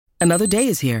Another day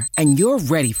is here, and you're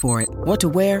ready for it. What to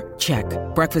wear? Check.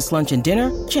 Breakfast, lunch, and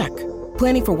dinner? Check.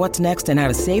 Planning for what's next and how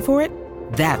to save for it?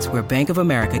 That's where Bank of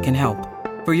America can help.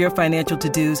 For your financial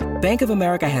to-dos, Bank of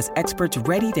America has experts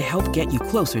ready to help get you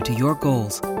closer to your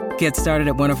goals. Get started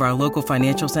at one of our local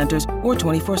financial centers or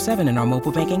 24/7 in our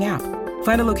mobile banking app.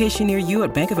 Find a location near you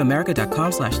at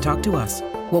bankofamerica.com/talktous.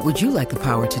 What would you like the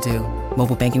power to do?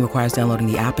 Mobile banking requires downloading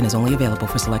the app and is only available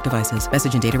for select devices.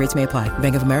 Message and data rates may apply.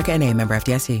 Bank of America N.A., member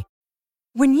FDIC.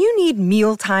 When you need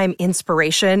mealtime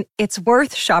inspiration, it's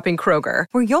worth shopping Kroger,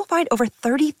 where you'll find over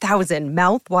 30,000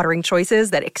 mouth-watering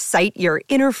choices that excite your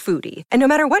inner foodie. And no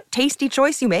matter what tasty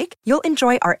choice you make, you'll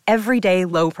enjoy our everyday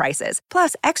low prices,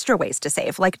 plus extra ways to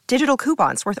save, like digital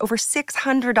coupons worth over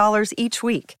 $600 each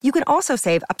week. You can also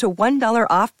save up to $1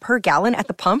 off per gallon at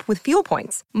the pump with fuel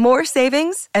points. More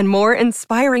savings and more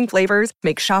inspiring flavors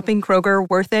make shopping Kroger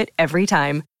worth it every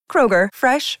time. Kroger,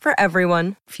 fresh for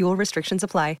everyone. Fuel restrictions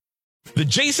apply. The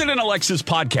Jason and Alexis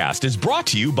podcast is brought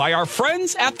to you by our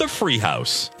friends at the Free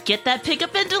House. Get that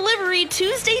pickup and delivery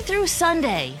Tuesday through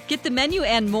Sunday. Get the menu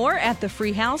and more at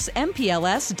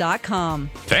thefreehousempls.com.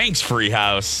 Thanks, Free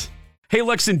House. Hey,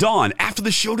 Lex and Dawn, after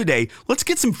the show today, let's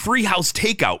get some Free House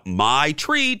takeout. My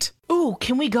treat. Ooh,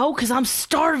 can we go? Because I'm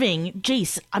starving.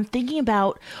 Jace, I'm thinking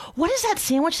about, what is that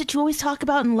sandwich that you always talk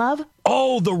about and love?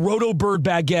 Oh, the Roto Bird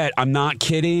baguette. I'm not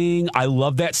kidding. I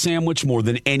love that sandwich more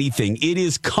than anything. It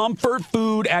is comfort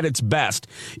food at its best.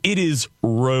 It is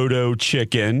Roto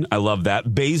chicken. I love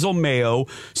that. Basil mayo,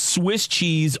 Swiss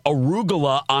cheese,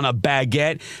 arugula on a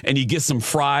baguette, and you get some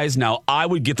fries. Now, I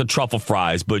would get the truffle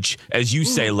fries, but as you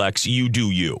say, Lex, you do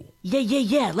you.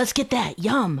 Yeah. Let's get that.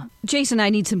 Yum. Jason, I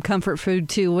need some comfort food,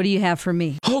 too. What do you have for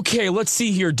me? Okay, let's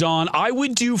see here, Dawn. I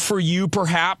would do for you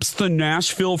perhaps the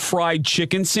Nashville fried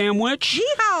chicken sandwich.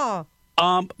 Yeehaw!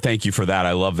 Thank you for that.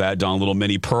 I love that, Dawn. A little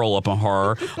mini pearl up on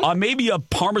her. Maybe a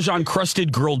Parmesan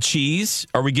crusted grilled cheese.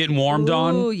 Are we getting warm,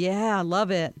 Dawn? Oh, yeah, I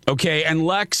love it. Okay, and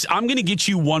Lex, I'm going to get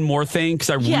you one more thing because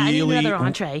I need another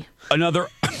entree.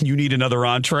 You need another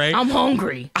entree? I'm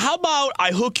hungry. How about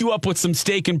I hook you up with some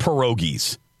steak and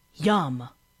pierogies? Yum.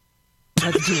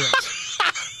 Let's do it.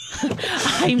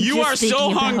 You are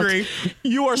so hungry.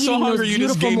 You are so hungry. You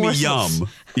just gave me yum.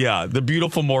 Yeah, the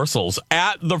beautiful morsels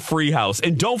at the Free House.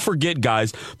 And don't forget,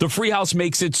 guys, the Free House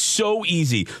makes it so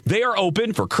easy. They are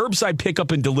open for curbside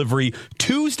pickup and delivery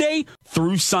Tuesday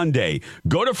through Sunday.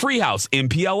 Go to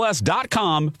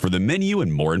freehousempls.com for the menu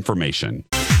and more information.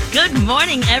 Good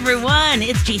morning, everyone.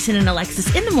 It's Jason and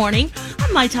Alexis in the morning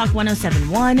on My Talk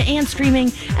 1071 and streaming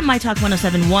at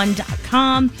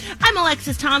MyTalk1071.com. I'm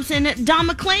Alexis Thompson. Dawn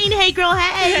McClain. Hey, girl,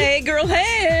 hey. Hey, girl,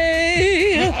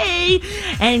 hey. Hey.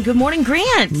 And good morning,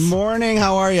 Grant. Morning.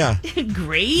 How are you?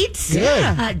 Great.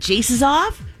 Good. Jace is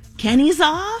off. Kenny's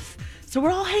off. So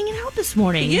we're all hanging out this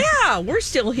morning. Yeah, we're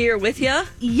still here with you.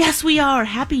 Yes, we are.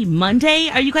 Happy Monday.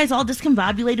 Are you guys all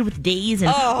discombobulated with days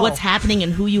and what's happening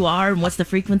and who you are and what's the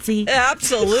frequency?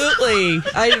 Absolutely.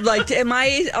 Am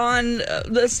I on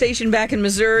the station back in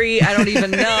Missouri? I don't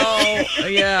even know.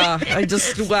 Yeah,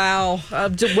 wow.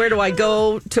 Where do I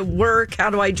go to work? How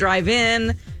do I drive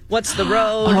in? What's the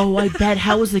road? Oh, I bet.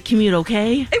 How was the commute?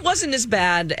 Okay. It wasn't as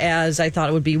bad as I thought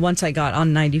it would be. Once I got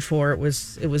on 94, it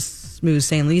was smooth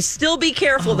sailing. Still be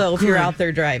careful though if you're out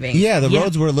there driving. Yeah, the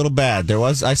roads were a little bad.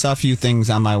 I saw a few things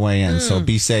on my way in, so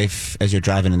be safe as you're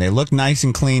driving. And they look nice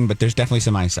and clean, but there's definitely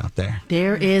some ice out there.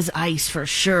 There is ice for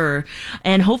sure.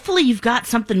 And hopefully you've got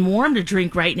something warm to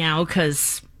drink right now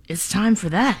because it's time for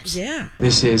that. Yeah.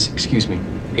 This is, excuse me,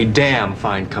 a damn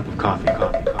fine cup of coffee.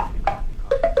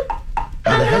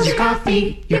 How the hell's your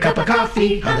coffee? Your cup of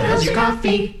coffee? How the hell's your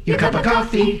coffee? Your cup of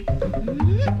coffee?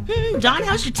 John,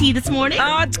 how's your tea this morning?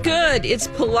 Oh, it's good. It's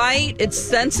polite. It's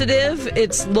sensitive.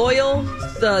 It's loyal,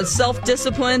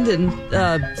 self-disciplined, and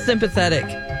sympathetic.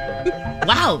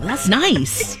 Wow, that's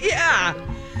nice. Yeah.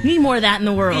 We need more of that in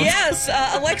the world. Yes.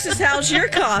 Alexis, how's your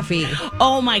coffee?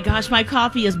 Oh, my gosh. My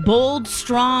coffee is bold,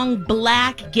 strong,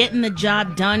 black, getting the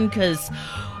job done because...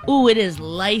 Ooh, it is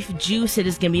life juice. It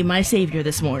is going to be my savior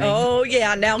this morning. Oh,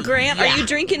 yeah. Now, Grant, are you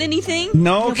drinking anything?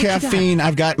 No caffeine.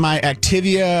 I've got my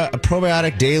Activia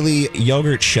probiotic daily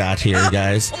yogurt shot here,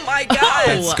 guys. Oh, my God.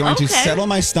 It's going to settle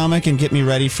my stomach and get me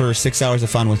ready for 6 hours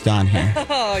of fun with Dawn here.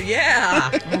 Oh,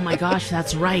 yeah. Oh, my gosh.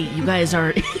 That's right. You guys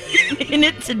are in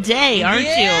it today, aren't you?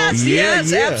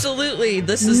 Yes, absolutely.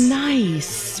 This is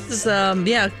nice. This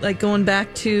is, like going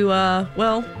back to,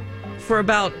 for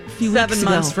about 7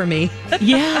 months for me.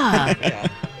 Yeah.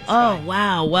 Oh,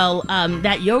 wow. Well,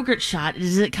 that yogurt shot,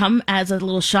 does it come as a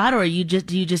little shot or do you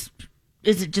just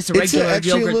is it just a regular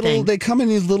yogurt thing? They come in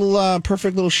these little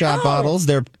perfect little shot bottles.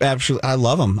 They're absolutely, I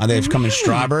love them. They've come in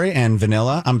strawberry and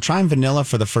vanilla. I'm trying vanilla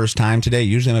for the first time today.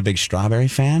 Usually I'm a big strawberry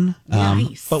fan.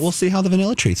 Nice. But we'll see how the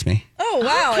vanilla treats me. Oh,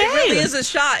 wow. Okay. It really is a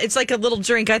shot. It's like a little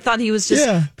drink. I thought he was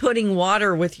just putting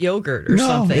water with yogurt or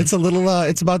something. No, it's a little,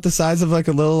 it's about the size of like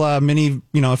a little mini,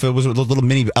 if it was little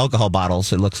mini alcohol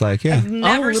bottles, it looks like, yeah. I've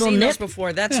never seen nip. those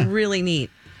before. That's really neat.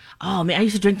 Oh, man, I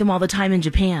used to drink them all the time in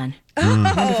Japan. I wonder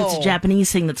if it's a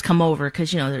Japanese thing that's come over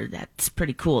because, that's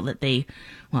pretty cool that they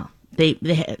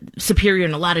superior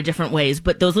in a lot of different ways.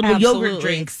 But those little yogurt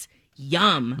drinks,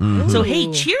 yum. Mm-hmm. So,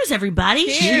 hey, cheers, everybody.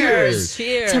 Cheers.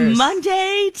 To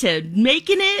Monday, to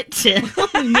making it, to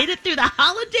we made it through the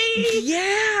holidays.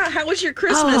 Yeah. How was your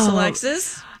Christmas,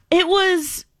 Alexis? It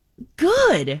was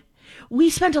good. We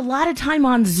spent a lot of time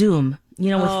on Zoom. With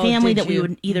family that we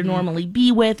would either normally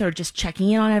be with or just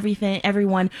checking in on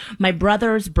everyone. My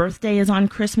brother's birthday is on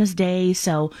Christmas Day.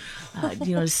 So, so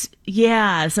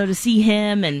to see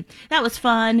him, and that was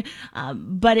fun.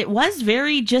 But it was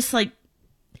very just like,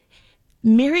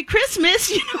 Merry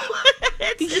Christmas,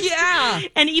 Yeah.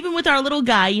 And even with our little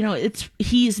guy,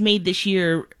 he's made this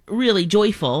year really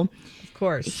joyful. Of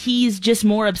course. He's just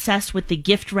more obsessed with the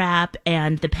gift wrap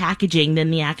and the packaging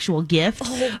than the actual gift.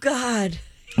 Oh, God.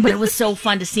 But it was so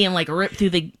fun to see him like rip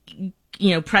through the,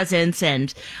 presents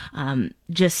and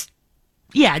just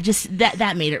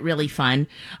that made it really fun.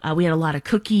 We had a lot of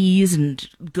cookies and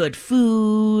good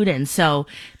food, and so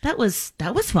that was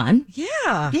fun.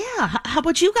 Yeah. Yeah. How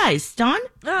about you guys, Dawn?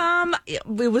 It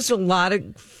was a lot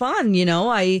of fun.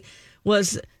 The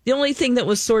only thing that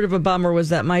was sort of a bummer was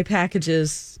that my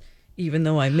packages, even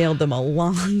though I mailed them a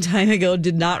long time ago,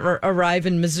 did not arrive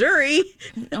in Missouri.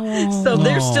 Oh. So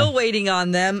they're still waiting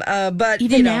on them. But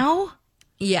even now?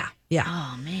 Yeah.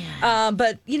 Oh, man.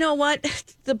 But you know what?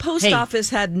 The post office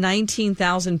had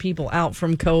 19,000 people out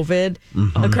from COVID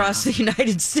across the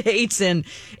United States. And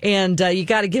you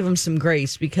got to give them some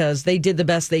grace because they did the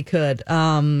best they could.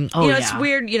 It's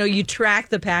weird. You track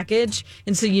the package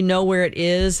and so you know where it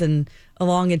is and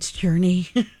along its journey.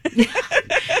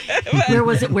 Where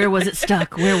was it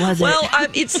stuck? Where was it? Well,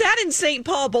 it sat in St.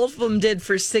 Paul. Both of them did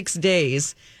for 6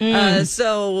 days.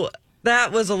 So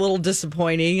that was a little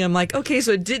disappointing. I'm like, okay,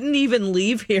 so it didn't even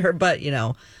leave here. But,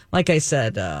 like I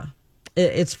said,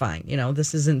 it's fine.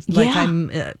 This isn't like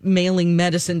I'm mailing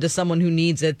medicine to someone who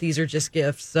needs it. These are just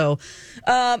gifts. So,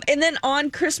 and then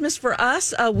on Christmas for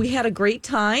us, we had a great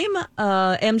time.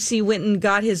 MC went and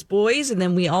got his boys, and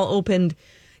then we all opened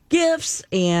gifts,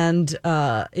 and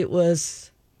it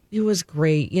was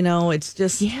great. It's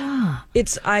just,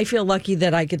 I feel lucky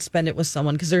that I could spend it with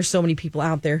someone because there's so many people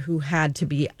out there who had to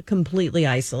be completely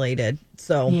isolated.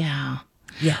 So, yeah.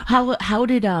 How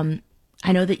did,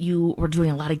 I know that you were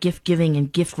doing a lot of gift giving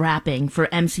and gift wrapping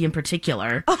for MC in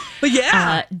particular. Oh,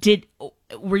 yeah.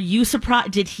 Were you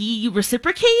surprised? Did he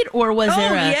reciprocate, or was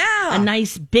there a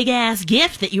nice big ass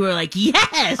gift that you were like,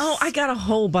 yes? Oh, I got a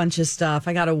whole bunch of stuff.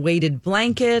 I got a weighted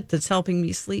blanket that's helping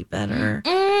me sleep better.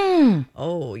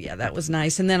 Oh, yeah, that was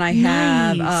nice. And then I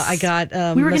got.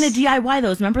 We were going to DIY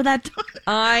those. Remember that?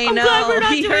 I know.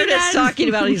 He heard us talking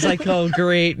about it. He's like, oh,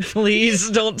 great. Please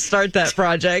don't start that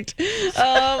project.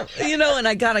 And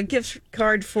I got a gift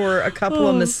card for a couple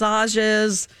of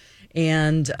massages.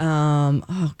 And,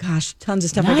 tons of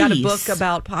stuff. Nice. I got a book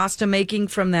about pasta making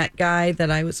from that guy that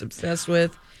I was obsessed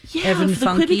with. Yeah, Evan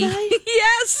Funky. Guy?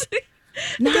 Yes.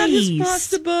 Nice. I got his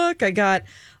pasta book. I got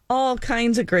all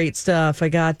kinds of great stuff. I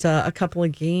got a couple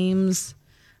of games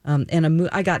and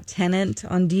I got Tenet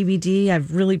on DVD.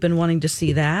 I've really been wanting to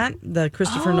see that, the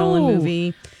Christopher Nolan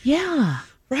movie. Yeah.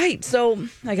 Right. So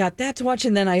I got that to watch.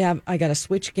 And then I got a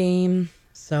Switch game.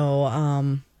 So,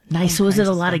 nice. So was it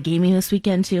a lot of gaming this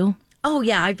weekend too? Oh,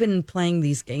 yeah. I've been playing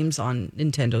these games on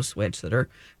Nintendo Switch that are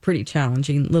pretty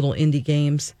challenging, little indie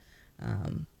games. I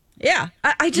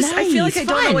feel like I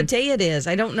don't know what day it is.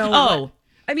 I don't know.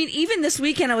 Even this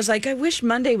weekend, I was like, I wish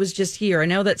Monday was just here. I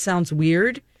know that sounds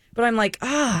weird, but I'm like,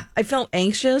 I felt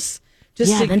anxious. To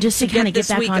kind of get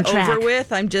back on track. Over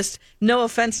with. I'm just, no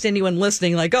offense to anyone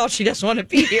listening, like, oh, she doesn't want to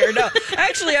be here. No,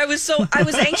 actually, I was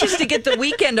anxious to get the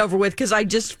weekend over with because I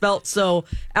just felt so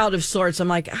out of sorts. I'm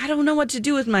like, I don't know what to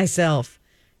do with myself,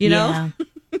 you know?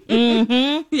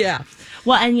 Mm-hmm. Yeah.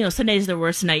 Well, and Sunday's the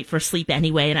worst night for sleep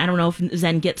anyway, and I don't know if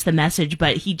Zen gets the message,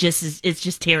 but he just it's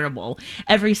just terrible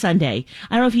every Sunday.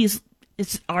 I don't know if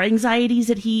it's our anxieties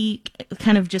that he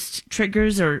kind of just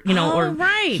triggers or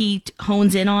he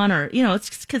hones in on, or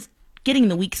it's because getting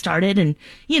the week started, and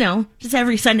just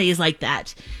every Sunday is like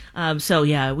that. So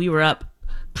yeah, we were up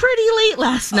pretty late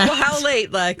last night. Well, how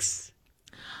late, Lex?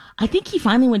 I think he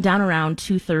finally went down around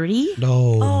 2:30.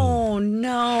 No. Oh,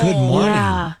 no. Good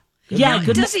morning. Yeah.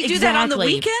 Does he do that on the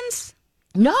weekends?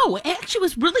 No, it actually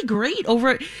was really great.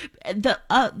 Over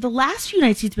the last few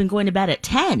nights, he's been going to bed at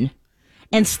 10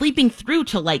 and sleeping through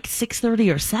till like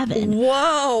 6:30 or 7.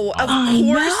 Whoa! Of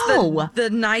course, the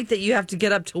night that you have to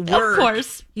get up to work, of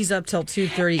course, he's up till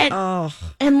 2:30.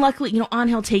 And luckily,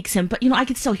 Angel takes him, but I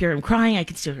could still hear him crying, I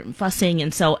could still hear him fussing,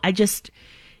 and so I just.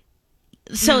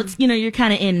 So it's you're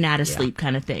kind of in and out of sleep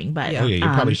kind of thing, but you're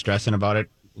probably stressing about it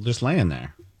just laying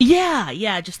there.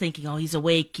 Yeah, just thinking, he's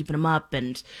awake, keeping him up,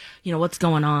 and what's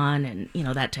going on, and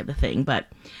that type of thing. But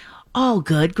all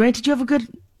good. Grant, did you have a good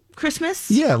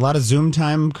Christmas? Yeah, a lot of Zoom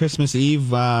time Christmas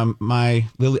Eve. On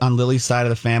Lily's side of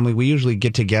the family, we usually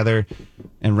get together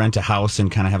and rent a house and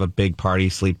kind of have a big party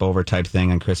sleepover type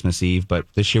thing on Christmas Eve. But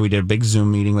this year we did a big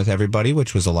Zoom meeting with everybody,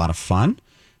 which was a lot of fun.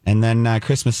 And then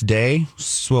Christmas Day,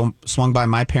 swung by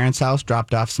my parents' house,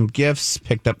 dropped off some gifts,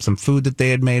 picked up some food that they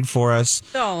had made for us.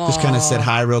 Aww. Just kind of said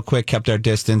hi real quick, kept our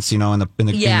distance, in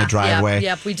the driveway.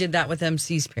 Yep, we did that with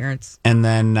MC's parents. And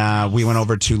then we went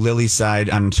over to Lily's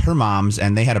side on her mom's,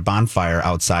 and they had a bonfire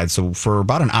outside. So for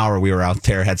about an hour, we were out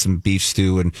there, had some beef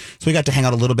stew, and so we got to hang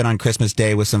out a little bit on Christmas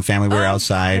Day with some family. We were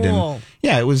outside, cool.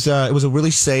 and it was a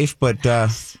really safe but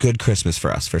good Christmas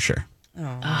for us for sure.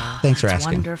 Oh, thanks for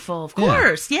asking. Wonderful, of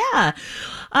course, yeah.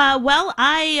 Well,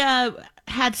 I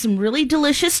had some really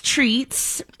delicious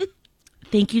treats.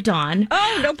 Thank you, Dawn.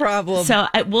 Oh, no problem. So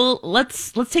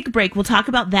let's take a break. We'll talk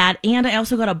about that, and I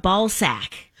also got a ball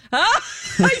sack. I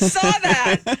saw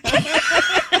that.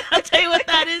 I'll tell you what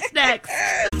that is next.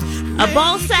 A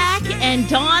ball sack and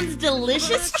Dawn's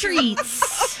delicious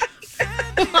treats.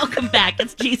 Welcome back.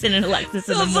 It's Jason and Alexis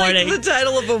in the morning. Like the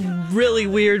title of a really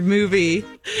weird movie.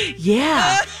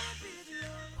 Yeah.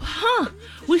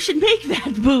 We should make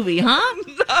that movie, huh?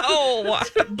 No.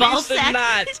 Ball sack.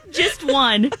 Not. Just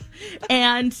one.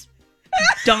 And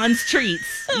Dawn's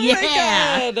treats.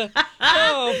 My God.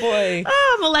 Oh, boy.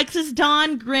 I'm Alexis,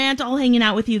 Dawn, Grant, all hanging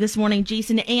out with you this morning.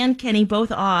 Jason and Kenny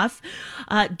both off.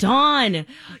 Dawn,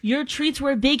 your treats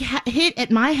were a big hit at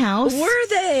my house. Were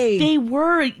they? They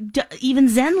were. Even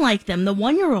Zen liked them, the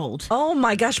 1-year-old. Oh,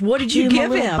 my gosh. What did you give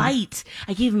him? A little bite.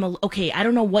 I gave him I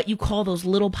don't know what you call those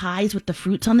little pies with the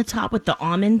fruits on the top with the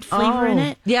almond flavor in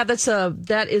it. Yeah,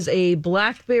 that is a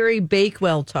blackberry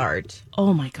Bakewell tart.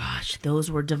 Oh, my gosh.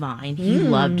 Those were divine. He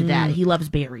loved that. He loves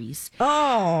berries.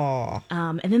 Oh.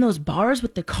 And then those bars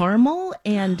with the caramel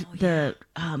and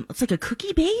it's like a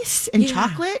cookie base and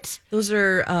chocolate. Those are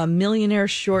millionaire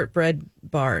shortbread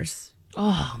bars.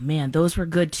 Oh, man, those were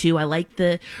good, too. I like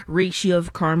the ratio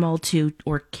of caramel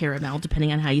or caramel,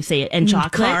 depending on how you say it, and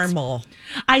chocolate. Caramel.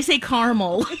 I say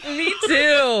caramel. Me too.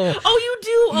 Oh, you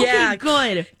do? Okay, yeah,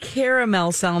 good.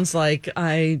 Caramel sounds like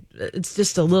it's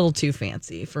just a little too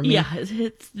fancy for me. Yeah,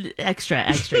 it's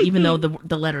extra, even though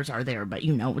the letters are there, but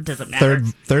it doesn't matter.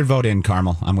 Third vote in,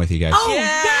 Caramel. I'm with you guys. Oh,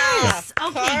 yes.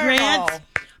 Okay, Caramel. Grant.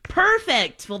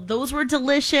 Perfect. Well, those were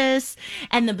delicious.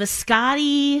 And the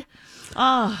biscotti.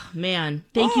 Oh, man.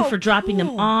 Thank you for dropping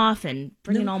them off and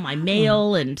bringing all my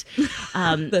mail and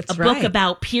a book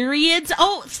about periods.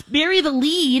 Oh, bury the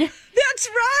lead. That's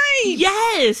right.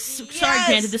 Yes. Sorry,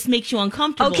 Grant, this makes you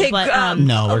uncomfortable. Okay, but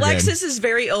no, we're Alexis good. is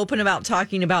very open about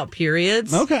talking about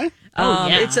periods. Okay.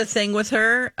 It's a thing with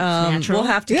her. natural.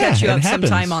 We'll have to catch you up happens.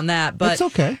 sometime on that. But it's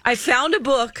okay. I found a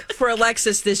book for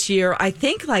Alexis this year, I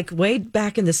think like way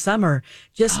back in the summer,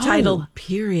 just titled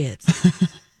Periods.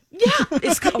 yeah,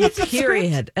 it's called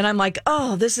Period. And I'm like,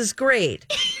 oh, this is great.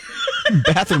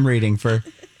 Bathroom reading for...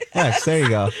 Yes, there you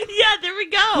go. Yeah, there we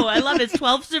go. I love it. It's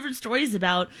 12 different stories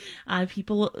about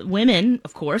women,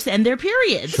 of course, and their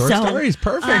periods. Short stories,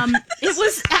 perfect. It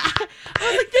was, I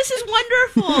was like, this is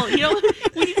wonderful.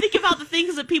 When you think about the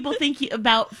things that people think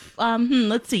about,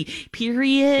 let's see,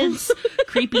 periods,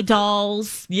 creepy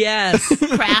dolls. Yes.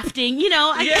 Crafting,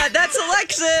 Yeah, that's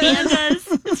Alexis.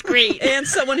 Pandas. It's great. And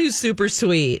someone who's super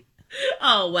sweet.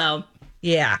 Oh, well.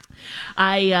 Yeah.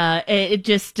 It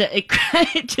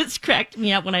just cracked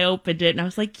me up when I opened it, and I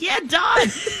was like, yeah, Dawn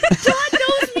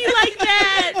knows me like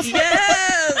that.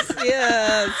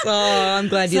 Yes. Oh, I'm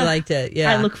glad you liked it.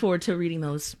 Yeah. I look forward to reading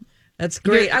those. That's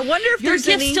great. I wonder if your there's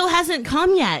gift any... still hasn't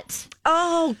come yet.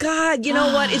 Oh, God. You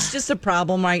know what? It's just a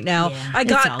problem right now. Yeah, I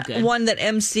it's all got good. one that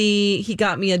MC, he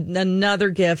got me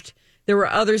another gift. There were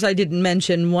others I didn't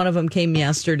mention. One of them came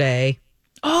yesterday.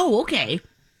 Oh, okay.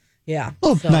 Yeah.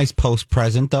 Nice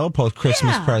post-present, though.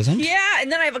 Post-Christmas present. Yeah,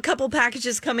 and then I have a couple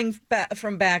packages coming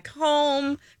from back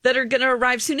home that are going to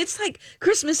arrive soon. It's like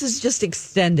Christmas is just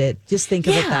extended. Just think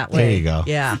of it that way. There you go.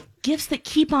 Yeah. Gifts that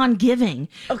keep on giving.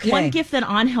 Okay. One gift that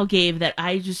Angel gave that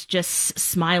I was just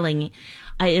smiling.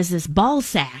 is this ball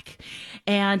sack.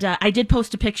 And I did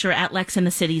post a picture at Lex in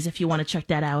the Cities if you want to check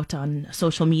that out on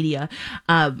social media.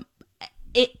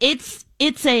 It's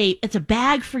a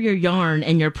bag for your yarn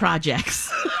and your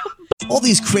projects. All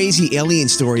these crazy alien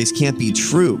stories can't be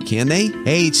true, can they?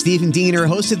 Hey, it's Stephen Diener,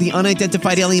 host of the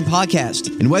Unidentified Alien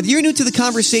Podcast. And whether you're new to the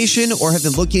conversation or have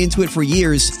been looking into it for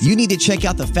years, you need to check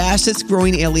out the fastest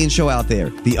growing alien show out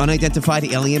there, the Unidentified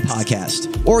Alien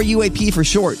Podcast, or UAP for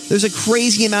short. There's a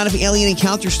crazy amount of alien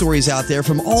encounter stories out there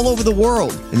from all over the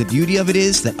world. And the beauty of it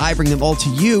is that I bring them all to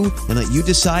you and let you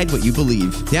decide what you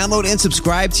believe. Download and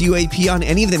subscribe to UAP on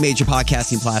any of the major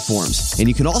podcasting platforms. And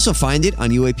you can also find it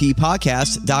on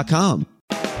UAPpodcast.com.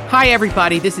 Hi,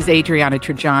 everybody. This is Adriana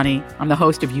Trajani. I'm the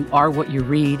host of You Are What You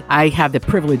Read. I have the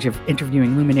privilege of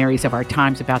interviewing luminaries of our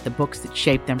times about the books that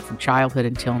shaped them from childhood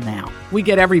until now. We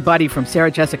get everybody from Sarah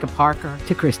Jessica Parker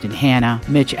to Kristen Hanna,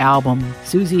 Mitch Albom,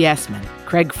 Susie Essman,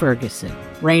 Craig Ferguson,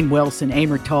 Rainn Wilson,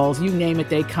 Amor Tolls, you name it,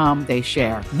 they come, they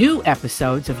share. New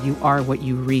episodes of You Are What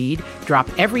You Read drop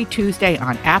every Tuesday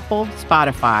on Apple,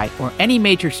 Spotify, or any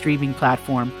major streaming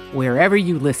platform wherever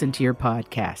you listen to your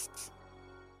podcasts.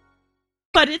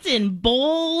 But it's in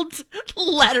bold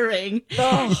lettering.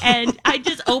 Oh. And I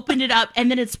just opened it up, and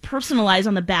then it's personalized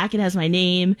on the back. It has my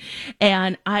name.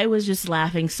 And I was just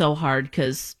laughing so hard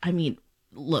because, I mean,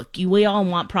 look, we all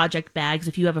want project bags.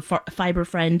 If you have a fiber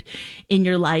friend in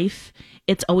your life,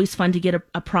 it's always fun to get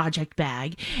a project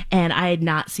bag. And I had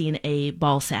not seen a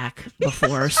ball sack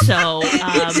before. So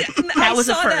that was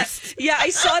a first. Yeah, I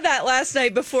saw that last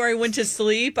night before I went to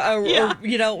sleep. Or,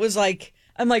 it was like...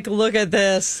 I'm like, look at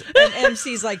this. And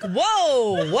MC's like,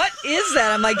 whoa, what is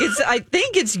that? I'm like, I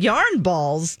think it's yarn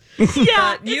balls.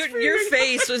 Yeah. Your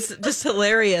face was just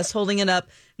hilarious holding it up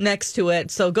next to it.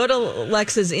 So go to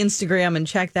Lex's Instagram and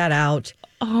check that out.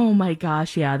 Oh my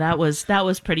gosh, yeah, that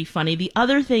was pretty funny. The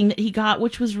other thing that he got,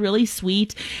 which was really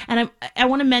sweet, and I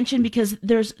want to mention because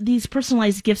there's these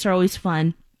personalized gifts are always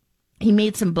fun. He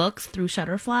made some books through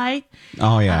Shutterfly.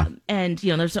 Oh, yeah. And,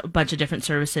 there's a bunch of different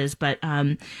services, but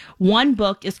one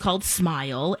book is called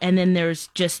Smile, and then there's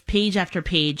just page after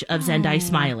page of Zendai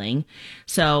smiling.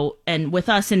 So, and with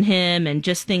us and him, and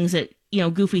just things that,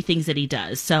 goofy things that he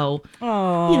does. So,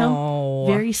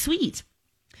 very sweet.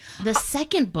 The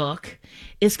second book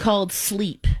is called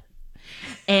Sleep.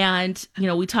 And,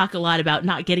 we talk a lot about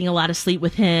not getting a lot of sleep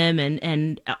with him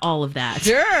and all of that.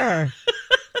 Sure.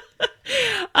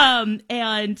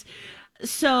 And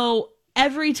so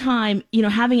every time,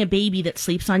 having a baby that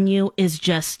sleeps on you is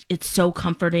just, it's so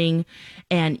comforting,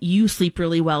 and you sleep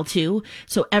really well too.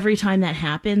 So every time that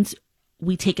happens,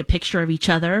 we take a picture of each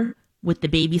other with the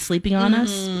baby sleeping on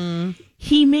us.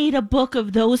 He made a book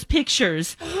of those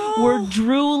pictures. We're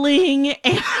drooling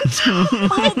and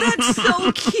oh, that's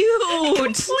so cute.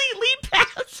 Completely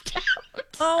passed out.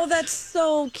 Oh, that's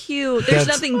so cute. There's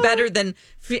nothing better than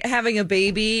having a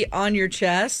baby on your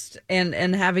chest and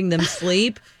having them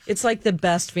sleep. It's like the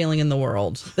best feeling in the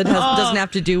world that doesn't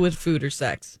have to do with food or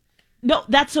sex. No,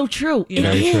 that's so true. It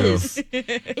is. True.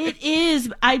 It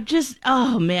is.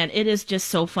 It is just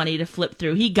so funny to flip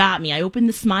through. He got me. I opened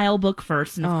the Smile book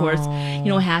first, and of course,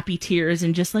 happy tears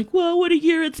and just like, whoa, what a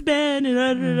year it's been,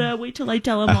 and wait till I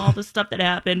tell him all the stuff that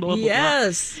happened. Blah, blah,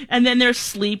 yes. Blah. And then there's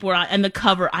Sleep, and the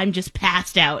cover, I'm just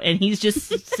passed out, and he's just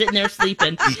sitting there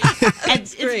sleeping. And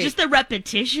it's just the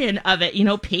repetition of it,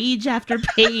 page after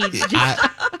page.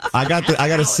 I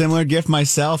got a similar gift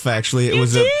myself. Actually,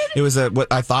 it was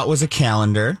what I thought was a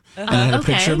calendar, and it had a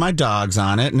picture of my dogs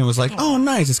on it, and it was like, oh,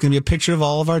 nice, it's gonna be a picture of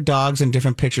all of our dogs and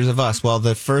different pictures of us. Well,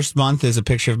 the first month is a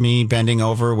picture of me bending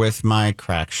over with my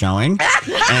crack showing,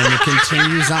 and it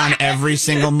continues on every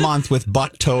single month with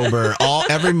Butttober.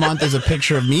 Every month is a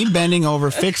picture of me bending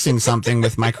over fixing something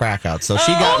with my crack out. So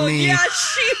she got me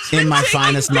in my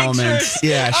finest moments.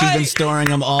 Yeah, she's been storing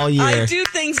them all year. I do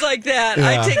things like that.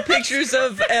 Yeah. I take pictures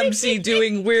of MC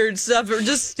doing weird stuff or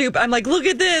just stupid. I'm like, look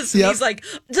at this. And he's like,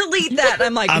 delete that.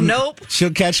 I'm like, nope.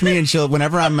 She'll catch me, and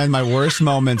whenever I'm in my worst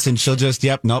moments, and she'll just,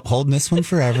 nope, holding this one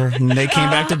forever. And they came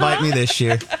back to bite me this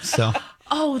year. So.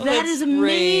 Oh, that is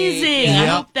amazing. Yep. I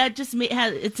hope that just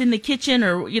it's in the kitchen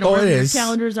or, where your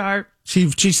calendars are. She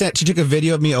took a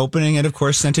video of me opening it, of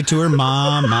course, sent it to her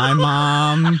mom, my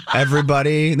mom,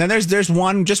 everybody. And then there's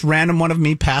one, just random one of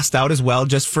me passed out as well,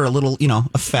 just for a little,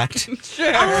 effect.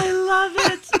 Sure. Oh, I love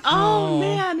it. Oh,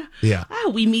 man. Yeah.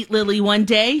 Oh, we meet Lily one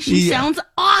day. She sounds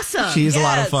awesome. She's a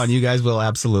lot of fun. You guys will,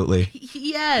 absolutely.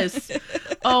 Yes.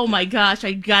 Oh, my gosh.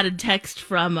 I got a text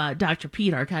from Dr.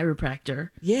 Pete, our chiropractor.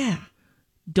 Yeah.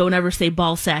 Don't ever say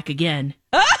ball sack again.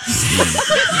 Come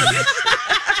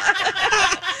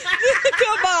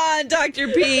on, Dr.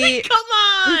 Pete. Come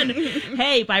on.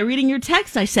 Hey, by reading your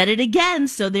text, I said it again.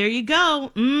 So there you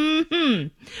go. Mm-hmm.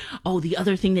 Oh, the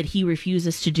other thing that he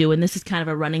refuses to do, and this is kind of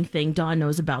a running thing. Dawn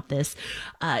knows about this.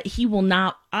 He will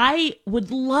not. I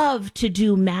would love to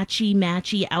do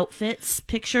matchy outfits,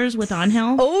 pictures with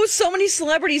Angel. Oh, so many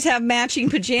celebrities have matching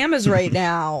pajamas right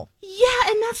now. Yeah,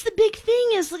 and that's the big thing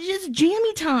is it's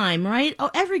jammy time, right?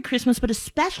 Oh, every Christmas, but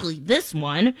especially this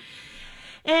one.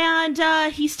 And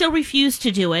he still refused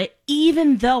to do it,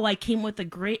 even though I came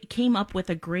up with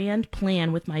a grand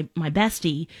plan with my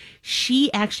bestie.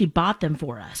 She actually bought them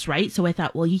for us, right? So I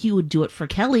thought, well, you would do it for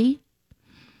Kelly.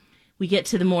 We get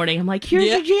to the morning. I'm like, here's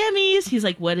your jammies. He's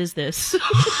like, what is this?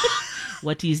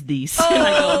 What is these?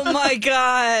 Oh, my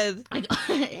God. I go,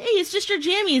 hey, it's just your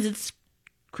jammies. It's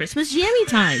Christmas jammy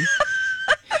time.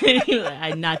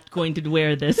 I'm not going to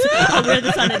wear this. I'll wear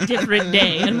this on a different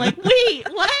day. And I'm like, wait,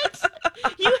 what?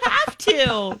 You have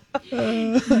to.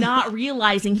 Not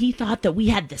realizing he thought that we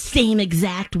had the same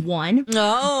exact one.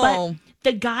 Oh. But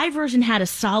the guy version had a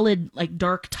solid, like,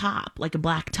 dark top, like a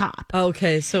black top.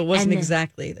 Okay, so it wasn't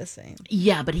exactly the same.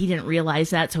 Yeah, but he didn't realize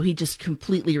that, so he just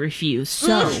completely refused.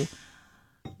 So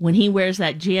when he wears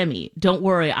that jammy, don't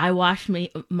worry, I washed mine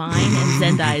and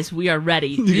Zendai's. We are ready.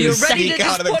 You're ready to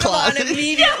just put him on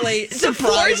immediately to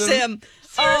force him.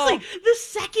 Seriously, the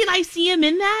second I see him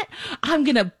in that, I'm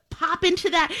going to pop into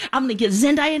that. I'm going to get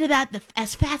Zendaya into that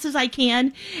as fast as I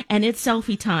can, and it's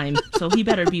selfie time, so he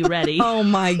better be ready. Oh,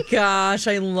 my gosh,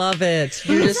 I love it.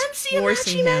 You're just see a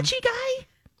matchy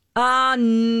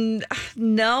guy?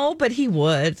 No, but he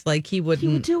would. Like, he wouldn't. He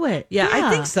would do it. Yeah,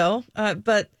 I think so.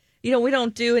 But... we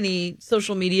don't do any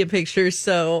social media pictures,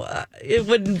 so it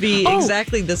wouldn't be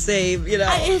exactly the same,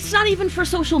 It's not even for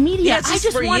social media. Yeah, I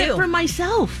just want it for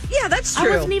myself. Yeah, that's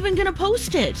true. I wasn't even going to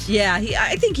post it. Yeah,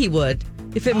 I think he would,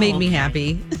 if it made me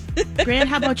happy. Grant,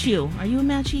 how about you? Are you a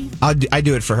matchy? I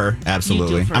do it for her,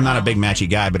 absolutely. I'm not a big matchy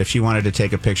guy, but if she wanted to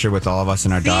take a picture with all of us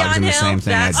and our dogs in the same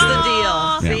thing, I'd do it.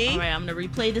 That's the deal. Yeah. See? All right, I'm going to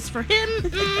replay this for him.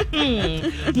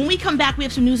 Mm-hmm. When we come back, we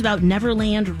have some news about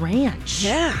Neverland Ranch.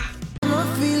 Yeah.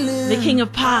 The king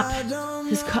of pop,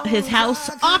 his house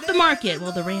off the market.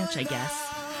 Well, the ranch, I guess.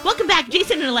 Welcome back,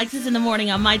 Jason and Alexis in the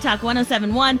morning on My Talk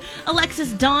 107.1.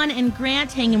 Alexis, Dawn, and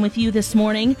Grant hanging with you this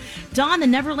morning. Dawn, the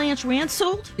Neverland Ranch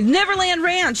sold? Neverland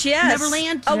Ranch, yes.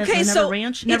 Neverland? Okay, so...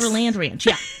 Neverland Ranch,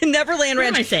 yeah. Neverland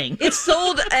Ranch. What am I saying? It's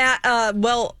sold at,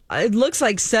 it looks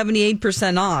like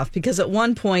 78% off, because at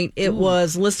one point it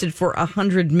was listed for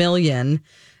 $100 million.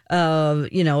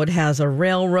 It has a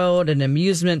railroad, an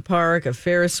amusement park, a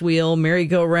Ferris wheel,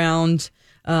 merry-go-round.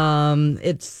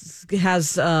 It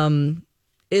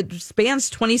spans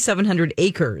 2,700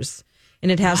 acres,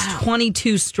 and it has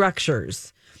 22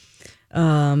 structures,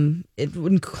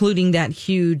 including that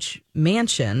huge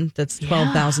mansion that's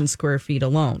 12,000 square feet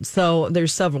alone. So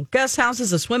there's several guest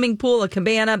houses, a swimming pool, a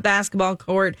cabana, basketball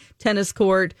court, tennis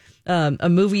court, a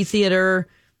movie theater.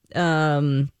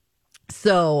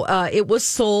 So it was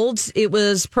sold. It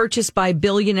was purchased by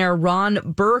billionaire Ron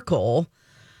Burkle.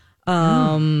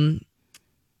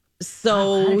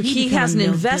 So he has an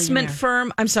investment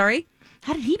firm. I'm sorry?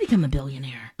 How did he become a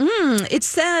billionaire? It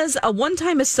says a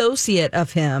one-time associate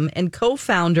of him and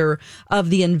co-founder of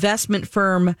the investment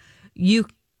firm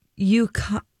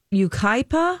Yucaipa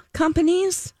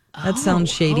Companies. That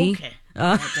sounds shady. Okay.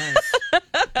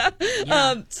 That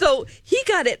does. So he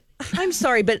got it. I'm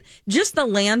sorry, but just the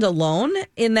land alone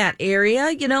in that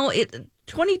area,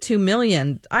 $22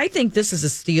 million. I think this is a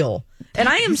steal. And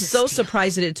I am so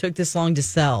surprised that it took this long to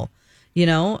sell,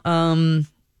 I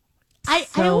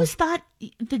always thought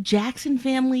the Jackson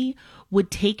family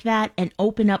would take that and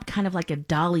open up kind of like a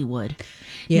Dollywood.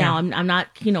 Yeah. Now, I'm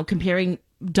not, comparing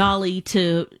Dolly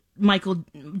to Michael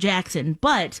Jackson,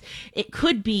 but it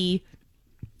could be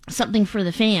something for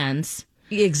the fans.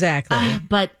 Exactly.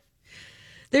 But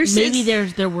they're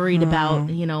worried about,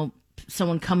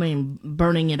 someone coming and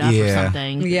burning it up or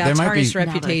something. Yeah, there tarnished might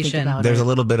be, reputation. There's a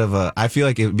little bit of I feel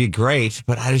like it would be great,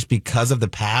 but because of the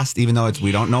past, even though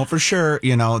we don't know for sure,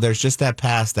 there's just that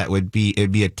past that it'd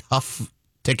be a tough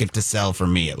ticket to sell for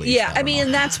me at least. Yeah,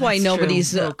 and that's why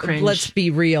nobody's, let's be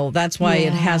real, that's why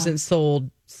it hasn't sold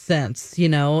since,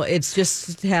 it's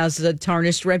just has a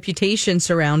tarnished reputation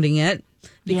surrounding it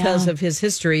because of his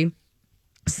history.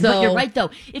 So, but you're right, though.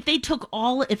 If he took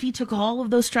all of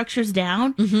those structures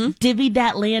down, divvied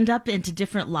that land up into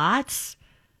different lots,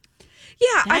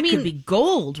 that could be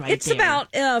gold right there. It's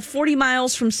about 40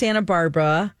 miles from Santa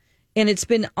Barbara, and it's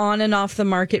been on and off the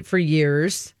market for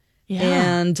years. Yeah.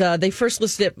 And they first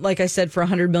listed it, like I said, for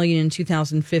 $100 million in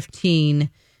 2015,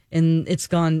 and it's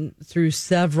gone through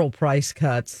several price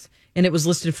cuts, and it was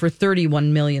listed for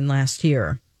 $31 million last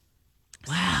year.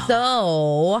 Wow.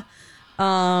 So...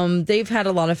 They've had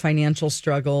a lot of financial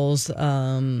struggles.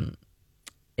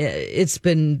 It's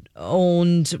been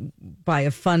owned by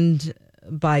a fund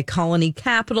by Colony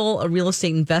Capital, a real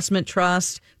estate investment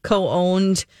trust,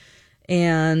 co-owned.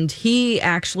 And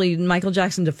Michael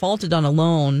Jackson defaulted on a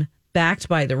loan backed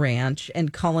by the ranch,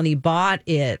 and Colony bought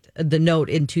the note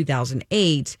in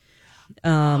 2008.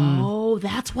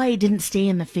 That's why it didn't stay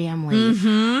in the family.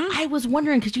 Mm-hmm. I was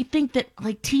wondering, because you think that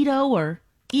like Tito or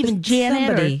even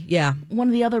Janet or one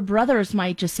of the other brothers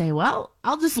might just say, well,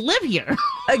 I'll just live here.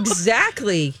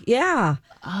 Exactly. Yeah.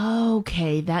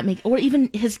 Okay. Or even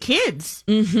his kids.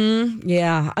 Mm-hmm.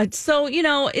 Yeah. So,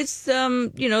 it's,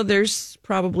 there's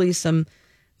probably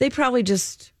they probably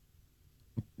just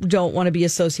don't want to be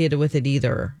associated with it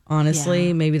either.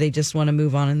 Honestly, maybe they just want to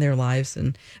move on in their lives.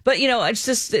 But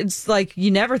it's like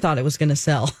you never thought it was going to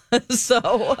sell.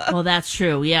 So, well, that's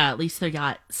true. Yeah. At least they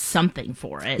got something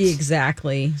for it.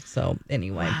 Exactly. So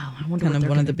anyway, wow, I wonder kind of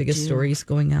one of the biggest stories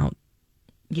going out.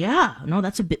 Yeah. No,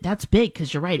 that's big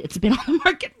because you're right. It's been on the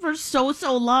market for so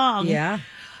long. Yeah.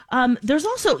 You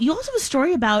also have a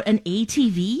story about an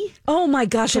ATV. Oh my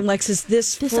gosh, Alexis,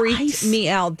 this freaked me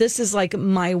out. This is like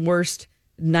my worst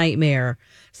nightmare.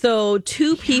 So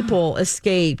 2 people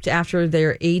escaped after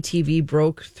their ATV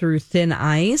broke through thin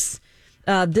ice.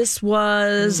 This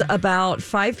was about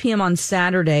 5 p.m. on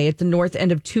Saturday at the north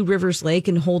end of Two Rivers Lake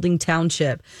in Holding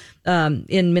Township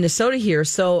in Minnesota here.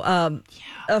 So a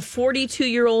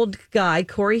 42-year-old guy,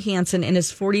 Corey Hansen, and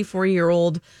his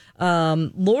 44-year-old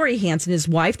Lori Hansen, his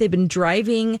wife, they've been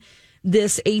driving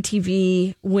this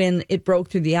ATV when it broke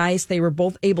through the ice. They were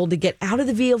both able to get out of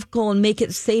the vehicle and make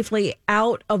it safely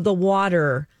out of the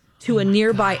water to a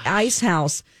nearby ice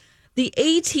house. The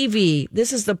ATV,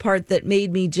 this is the part that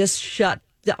made me just shut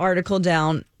the article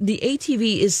down. The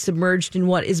ATV is submerged in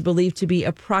what is believed to be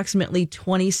approximately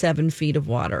 27 feet of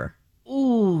water.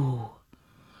 Ooh.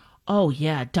 Oh,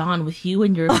 yeah, Dawn, with you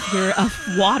and your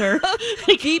water.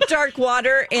 Deep, dark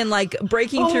water and like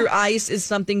breaking through ice is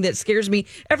something that scares me.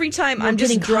 Every time I'm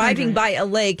just driving by a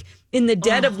lake in the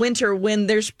dead of winter when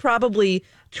there's probably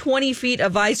 20 feet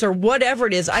of ice or whatever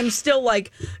it is, I'm still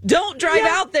like, don't drive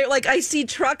out there. Like, I see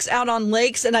trucks out on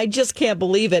lakes and I just can't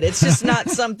believe it. It's just not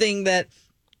something that,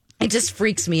 it just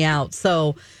freaks me out.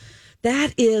 So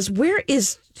that is, where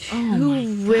is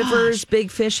Two Rivers, Big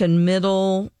Fish, and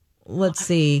Middle? Let's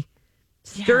see.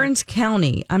 Stearns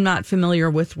County. I'm not familiar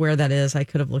with where that is. I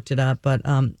could have looked it up, but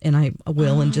and I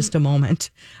will in just a moment.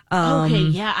 Okay,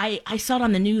 yeah, I saw it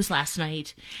on the news last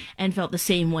night and felt the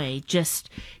same way. Just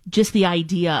the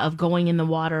idea of going in the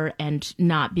water and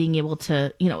not being able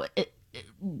to,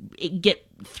 get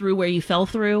through where you fell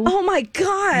through. Oh my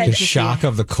God! The shock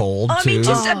of the cold. I mean,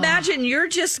 just imagine you're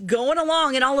just going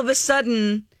along and all of a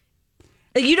sudden.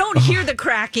 You don't hear the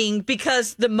cracking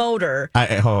because the motor.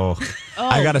 I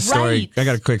got a story. Right. I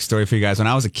got a quick story for you guys. When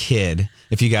I was a kid,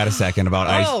 if you got a second about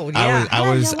ice,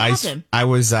 I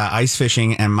was ice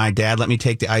fishing, and my dad let me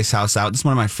take the ice house out. This is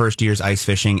one of my first years ice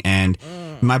fishing, and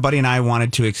my buddy and I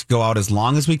wanted to go out as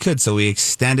long as we could, so we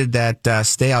extended that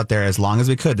stay out there as long as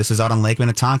we could. This is out on Lake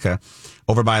Minnetonka,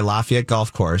 over by Lafayette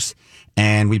Golf Course.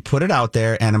 And we put it out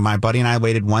there, and my buddy and I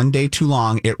waited one day too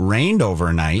long. It rained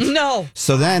overnight. No.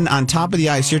 So then on top of the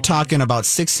ice, you're talking about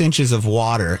 6 inches of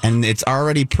water, and it's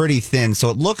already pretty thin.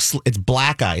 So it's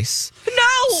black ice.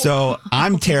 No. So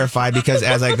I'm terrified because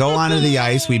as I go onto the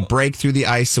ice, we break through the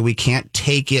ice, so we can't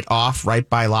take it off right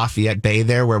by Lafayette Bay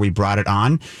there where we brought it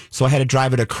on. So I had to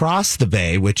drive it across the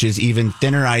bay, which is even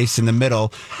thinner ice in the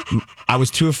middle. I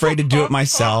was too afraid to do it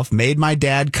myself, made my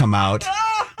dad come out.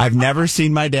 I've never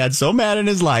seen my dad so mad in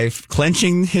his life,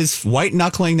 clenching his white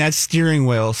knuckling that steering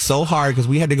wheel so hard because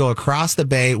we had to go across the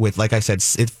bay with, like I said,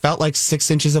 it felt like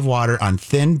 6 inches of water on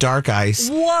thin, dark ice.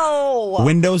 Whoa!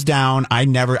 Windows down.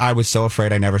 I was so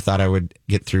afraid. I never thought I would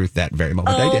get through that very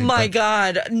moment. Oh my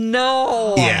God,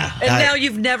 no! Yeah, and now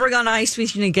you've never gone ice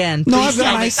fishing again. No, I've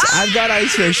got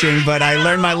ice fishing, but I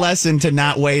learned my lesson to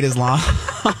not wait as long.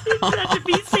 To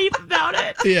be safe about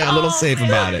it. Yeah, a little safe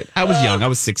about it. I was young. I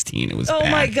was 16. It was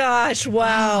bad. My gosh,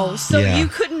 wow. So you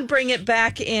couldn't bring it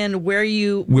back in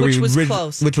which was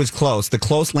close. Which was close. The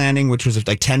close landing, which was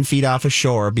like 10 feet off of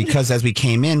shore, because as we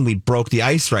came in, we broke the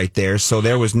ice right there. So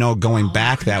there was no going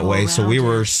back that way. So we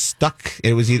were stuck.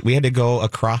 We had to go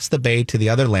across the bay to the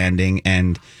other landing,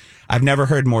 and I've never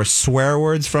heard more swear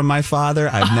words from my father.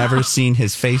 I've never seen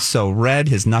his face so red,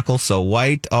 his knuckles so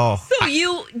white. Oh. So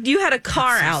you had a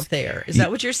car out there. Is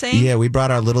that what you're saying? Yeah, we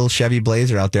brought our little Chevy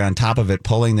Blazer out there on top of it,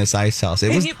 pulling this ice house.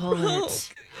 It was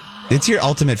It's your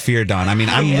ultimate fear, Dawn. I mean,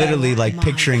 I'm literally like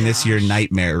picturing this your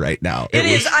nightmare right now. It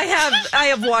is. I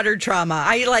have water trauma.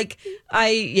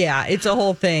 It's a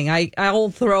whole thing. I'll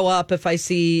throw up if I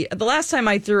see. The last time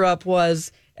I threw up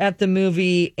was at the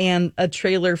movie, and a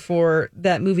trailer for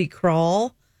that movie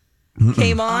Crawl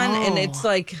came on, and it's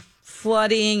like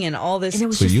flooding and all this.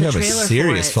 So you have a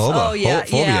serious phobia. Oh yeah,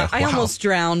 yeah. I Wow. almost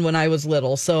drowned when I was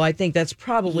little, so I think that's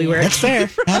probably where That's fair.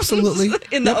 Absolutely.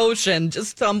 in the ocean,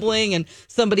 just tumbling, and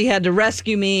somebody had to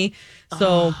rescue me.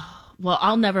 So, well,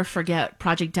 I'll never forget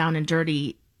Project Down and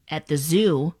Dirty at the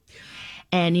zoo,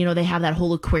 and they have that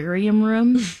whole aquarium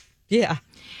room. Yeah,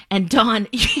 and Dawn.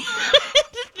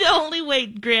 The only way,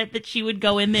 Grant, that she would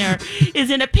go in there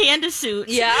is in a panda suit.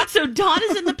 Yeah. So Dawn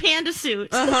is in the panda suit.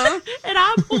 Uh-huh. And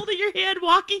I'm holding your hand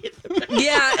walking.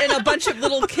 Yeah, and a bunch of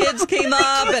little kids came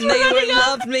up and they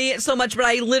loved me so much, but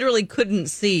I literally couldn't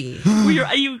see.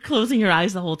 Are you closing your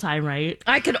eyes the whole time, right?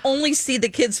 I could only see the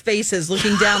kids' faces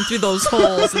looking down through those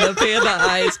holes in the panda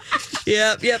eyes.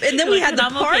 Yep. And then we had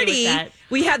the party.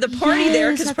 We had the party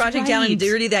there because Project Down and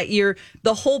Dirty that year,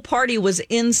 the whole party was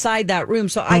inside that room,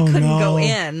 so I couldn't go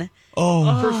in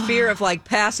for fear of like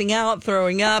passing out,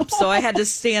 throwing up. So I had to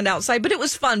stand outside. But it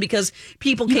was fun because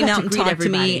people came out and talked to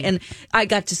me, and I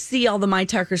got to see all the My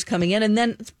Talkers coming in, and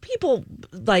then people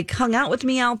like hung out with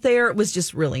me out there. It was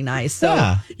just really nice.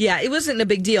 So yeah, it wasn't a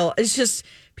big deal. It's just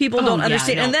people don't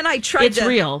understand. And then I tried it's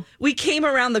real. We came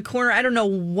around the corner. I don't know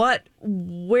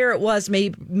where it was,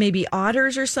 maybe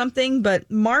Otters or something, but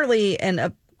Marley and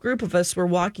a group of us were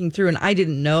walking through, and I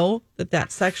didn't know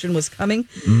that section was coming.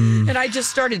 And I just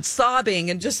started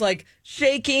sobbing and just like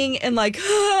shaking and like,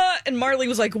 and Marley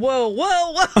was like, whoa.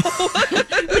 Keep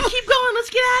going.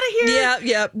 Let's get out of here.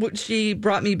 Yeah. She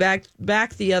brought me back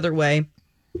the other way.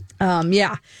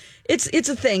 It's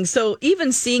a thing. So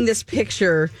even seeing this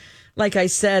picture, like I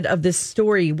said, of this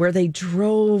story where they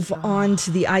drove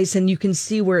onto the ice and you can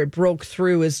see where it broke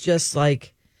through is just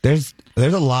like... There's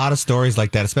a lot of stories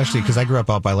like that, especially because I grew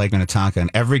up out by Lake Minnetonka, and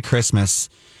every Christmas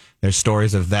there's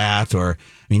stories of that. Or,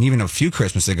 I mean, even a few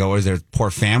Christmases ago, was there a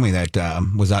poor family that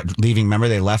was out leaving. Remember,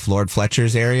 they left Lord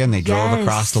Fletcher's area and they drove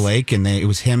across the lake, and it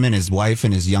was him and his wife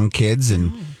and his young kids,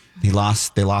 and they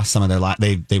lost some of their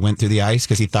They went through the ice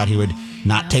because he thought he would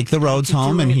not take the roads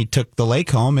home, and he took the lake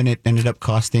home, and it ended up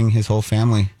costing his whole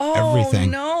family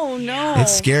everything. No.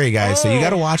 It's scary, guys. So you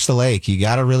got to watch the lake. You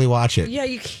got to really watch it. Yeah,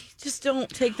 you just don't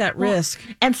take that risk.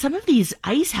 And some of these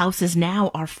ice houses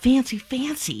now are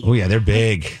fancy. Oh, yeah, they're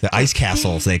big. The ice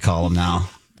castles, they call them now.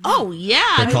 Oh,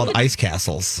 yeah. They're called ice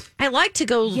castles. I like to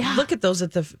go look at those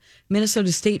at the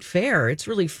Minnesota State Fair. It's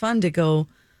really fun to go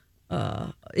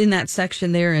in that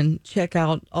section there and check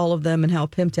out all of them and how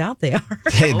pimped out they are.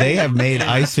 They have made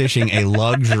ice fishing a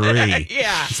luxury.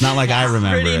 Yeah. It's not like I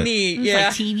remember pretty it. neat. There's Yeah.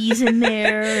 like TVs in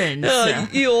there. And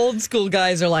you old school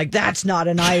guys are like, that's not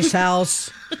an ice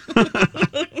house.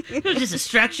 it was just a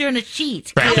structure and a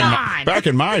sheet. Back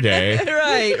in my day.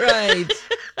 Right.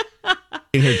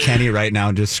 You hear Kenny right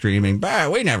now just screaming, "Bah,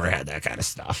 we never had that kind of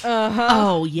stuff."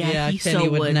 Oh, yeah. He Kenny so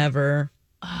would never.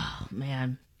 Oh,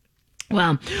 man.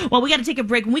 Well, we got to take a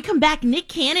break. When we come back, Nick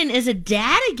Cannon is a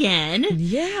dad again.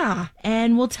 Yeah.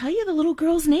 And we'll tell you the little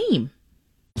girl's name.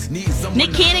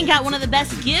 Nick Cannon got one of the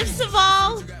best gifts of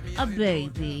all, a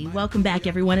baby. Welcome back,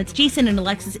 everyone. It's Jason and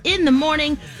Alexis in the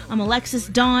morning. I'm Alexis,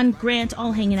 Dawn, Grant,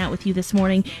 all hanging out with you this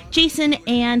morning. Jason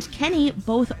and Kenny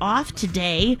both off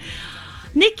today.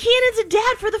 Nick Cannon's a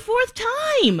dad for the 4th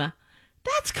time.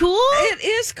 That's cool. It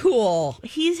is cool.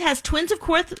 He has twins, of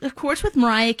course, with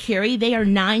Mariah Carey. They are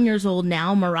 9 years old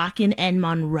now, Moroccan and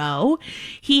Monroe.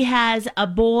 He has a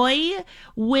boy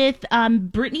with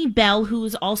Brittany Bell, who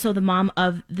is also the mom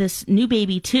of this new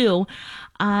baby too.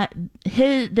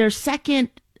 His son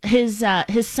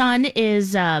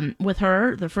is with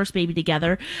her. Their first baby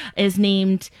together is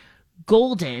named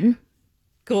Golden.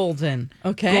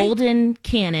 Okay. Golden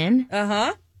Cannon.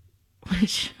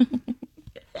 Which.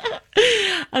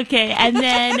 Okay, and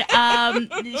then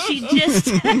she just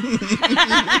that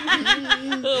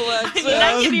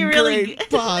could be really good.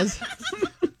 Pause.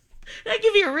 That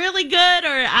could be really good,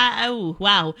 or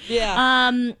wow.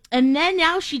 Yeah. And then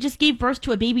now she just gave birth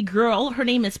to a baby girl. Her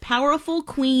name is Powerful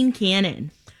Queen Cannon.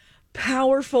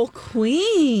 Powerful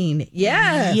Queen.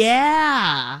 Yes.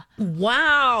 Yeah.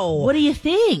 Wow. What do you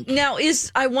think? Now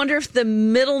I wonder if the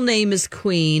middle name is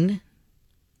Queen.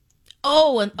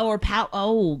 Yeah,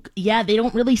 they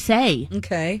don't really say.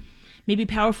 Okay. Maybe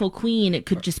Powerful Queen, it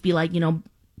could just be like,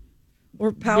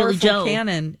 or Powerful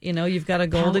Cannon. You've got a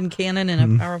golden cannon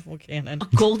and a powerful cannon. A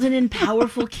golden and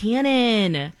powerful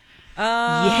cannon.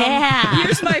 Yeah.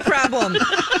 Here's my problem.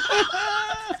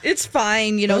 It's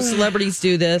fine. Celebrities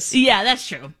do this. Yeah, that's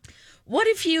true. what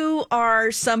if you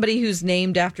are somebody who's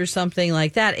named after something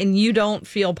like that and you don't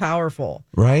feel powerful?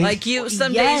 Right. Like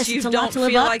some days you don't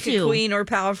feel like a queen or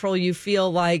powerful. You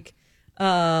feel like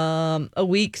a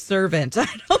weak servant. I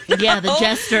don't know. Yeah, the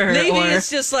jester. Maybe it's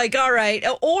just like, all right.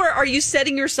 Or are you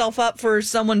setting yourself up for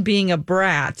someone being a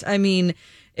brat? I mean,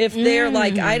 if they're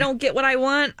like, I don't get what I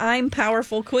want, I'm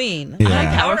powerful queen.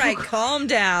 Yeah. All right, calm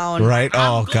down. Right?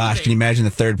 Oh, gosh. Can you imagine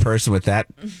the third person with that?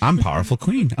 I'm powerful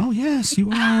queen. Oh, yes, you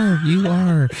are. You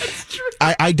are.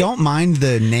 I don't mind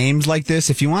the names like this.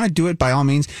 If you want to do it, by all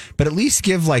means, but at least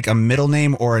give like a middle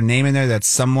name or a name in there that's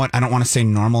somewhat, I don't want to say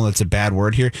normal, that's a bad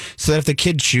word here, so that if the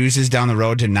kid chooses down the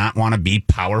road to not want to be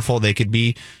powerful, they could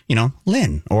be,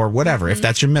 Lynn or whatever, if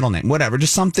that's your middle name, whatever.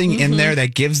 Just something in there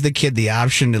that gives the kid the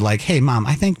option to like, hey, Mom,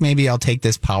 I think maybe I'll take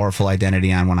this powerful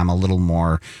identity on when I'm a little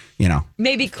more,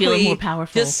 Maybe feeling Quee. more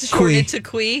powerful. Just shorten it to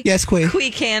Quee. Yes, Quee.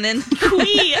 Quee Cannon.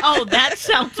 Quee. Oh, that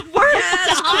sounds worse.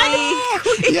 Yes,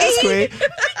 Quee. Yes, Quee.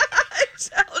 It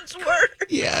sounds worse.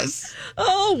 Yes.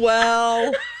 Oh,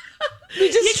 well.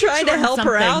 We just trying to help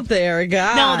her out there,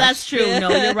 guys. No, that's true. No,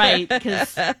 you're right.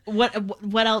 Because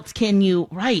what else can you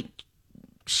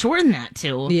shorten that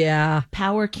to? Yeah.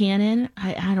 Power cannon?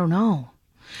 I don't know.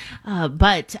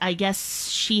 But I guess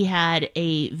she had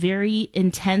a very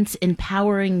intense,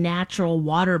 empowering natural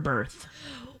water birth.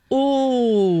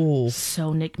 Oh.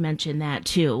 So Nick mentioned that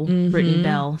too, Brittany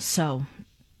Bell. So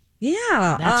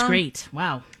yeah, that's great.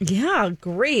 Wow. Yeah,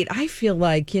 great. I feel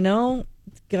like,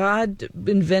 God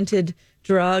invented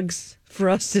drugs for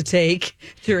us to take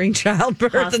during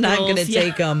childbirth, and I'm going to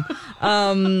take them.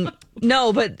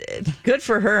 No, but good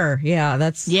for her. Yeah,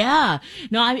 that's... Yeah.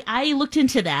 No, I looked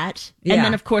into that. Yeah. And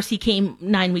then, of course, he came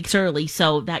 9 weeks early,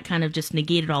 so that kind of just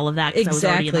negated all of that because I was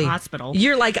already in the hospital.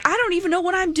 You're like, I don't even know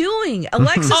what I'm doing.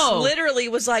 Alexis literally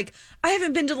was like, I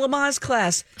haven't been to Lamaze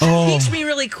class. Teach me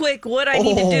really quick what I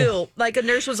need to do. Like a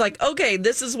nurse was like, okay,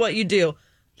 this is what you do.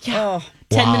 Yeah.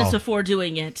 10 minutes before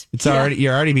doing it. It's already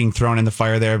you're already being thrown in the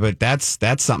fire there, but that's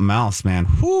something else, man.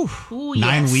 Whew. Ooh,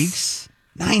 9 weeks.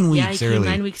 9 weeks early.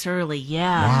 9 weeks early.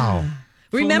 Yeah. Wow.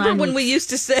 Remember when we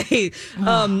used to say,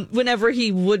 whenever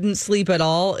he wouldn't sleep at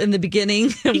all in the beginning,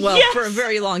 for a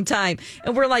very long time,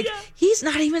 and we're like, he's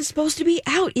not even supposed to be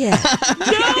out yet.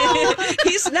 No,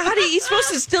 he's not. He's supposed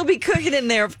to still be cooking in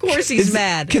there. Of course, he's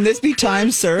mad. Can this be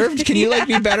time served? Can you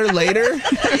be better later?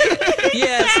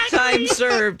 Yes, time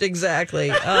served.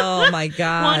 Exactly. Oh my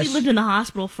gosh. Well, he lived in the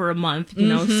hospital for a month,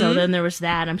 so then there was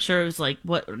that. I'm sure it was like,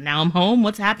 what? Now I'm home.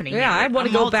 What's happening? Yeah, I want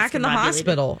to go back in the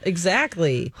hospital.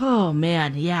 Exactly. Oh man.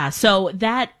 Yeah. So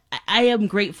that I am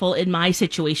grateful in my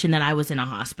situation that I was in a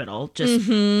hospital just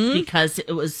because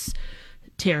it was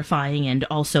terrifying and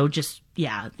also just,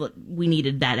 we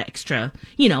needed that extra,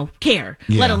 care,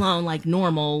 let alone like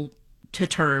normal to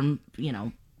term,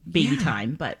 baby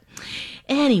time. But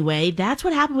anyway, that's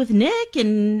what happened with Nick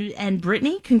and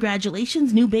Brittany.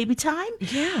 Congratulations, new baby time.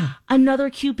 Yeah.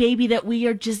 Another cute baby that we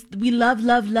love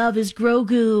is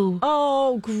Grogu.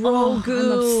 Oh,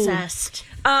 Grogu. I'm obsessed.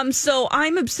 So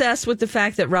I'm obsessed with the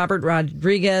fact that Robert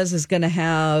Rodriguez is going to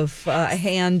have a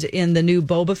hand in the new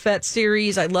Boba Fett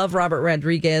series. I love Robert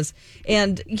Rodriguez,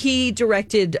 and he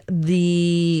directed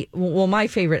my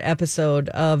favorite episode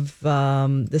of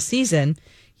the season.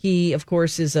 He, of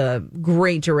course, is a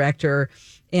great director.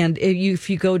 And if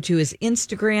you go to his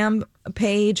Instagram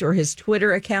page or his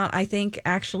Twitter account, I think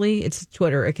actually it's a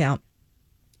Twitter account,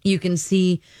 you can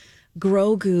see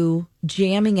Grogu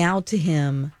jamming out to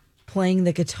him playing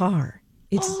the guitar.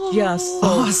 It's just so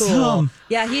awesome. Cool.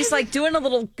 Yeah, he's like doing a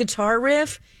little guitar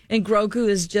riff, and Grogu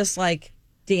is just like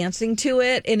dancing to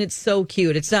it, and it's so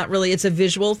cute. It's not really, it's a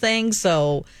visual thing,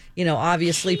 so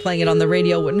obviously playing it on the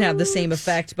radio wouldn't have the same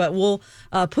effect, but we'll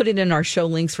put it in our show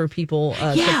links for people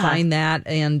to find that.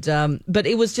 And but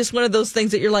it was just one of those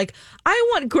things that you're like,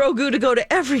 I want Grogu to go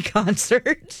to every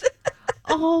concert.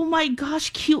 Oh my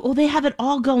gosh, cute. Oh, they have it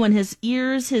all going. His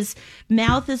ears, his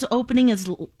mouth is opening, his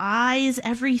eyes,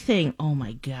 everything. Oh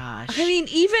my gosh. I mean,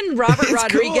 even Robert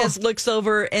Rodriguez looks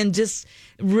over and just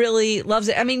really loves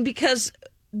it. I mean, because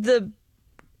the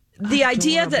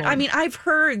idea that, I've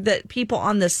heard that people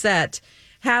on the set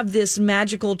have this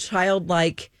magical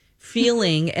childlike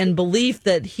feeling and belief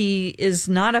that he is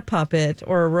not a puppet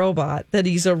or a robot, that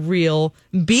he's a real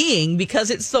being because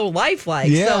it's so lifelike.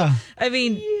 Yeah. So,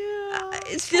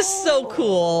 it's just so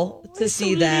cool to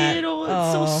see that. It's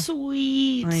so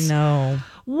sweet. I know.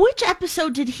 Which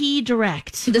episode did he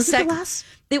direct? It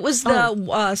was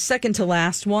the second to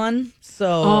last one.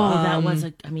 So that was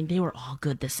they were all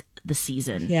good this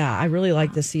season. Yeah, I really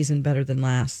like this season better than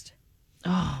last.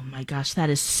 Oh my gosh, that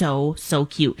is so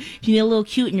cute. If you need a little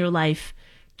cute in your life,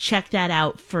 check that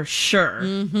out for sure.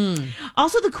 Mm-hmm.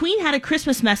 Also, the Queen had a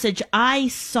Christmas message. I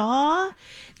saw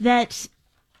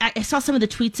some of the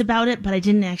tweets about it, but I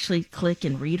didn't actually click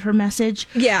and read her message.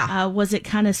 Yeah. Was it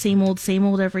kind of same old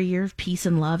every year? Peace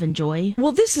and love and joy?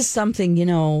 Well, this is something,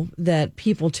 that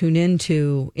people tune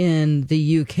into in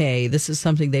the UK. This is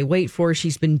something they wait for.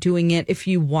 She's been doing it. If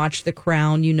you watch The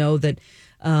Crown, you know that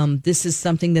this is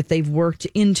something that they've worked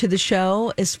into the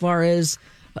show as far as,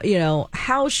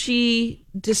 how she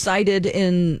decided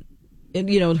in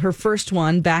her first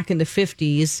one back in the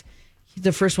 50s,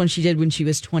 the first one she did when she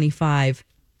was 25,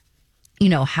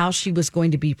 how she was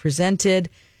going to be presented,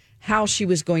 how she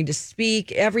was going to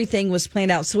speak, everything was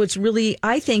planned out. So it's really,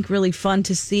 I think, really fun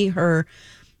to see her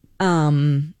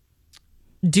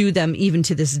do them even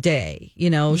to this day.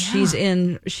 Yeah.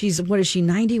 She's what is she,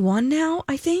 91 now,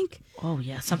 I think? Oh,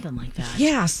 yeah, something like that.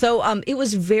 Yeah, so it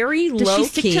was very low-key. Does she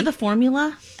stick to the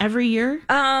formula every year?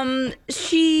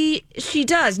 She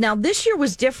does. Now, this year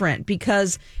was different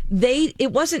because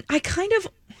it wasn't, I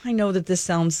know that this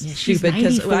sounds stupid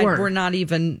because we're not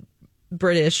even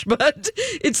British, but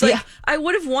it's like, I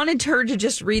would have wanted her to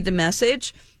just read the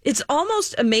message. It's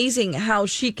almost amazing how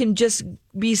she can just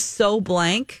be so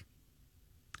blank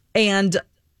and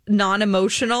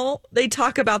non-emotional. They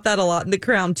talk about that a lot in The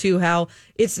Crown too, how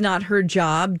it's not her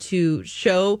job to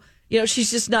show,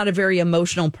 she's just not a very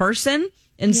emotional person.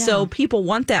 And so people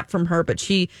want that from her, but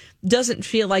she doesn't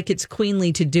feel like it's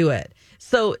queenly to do it.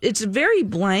 So it's very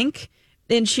blank.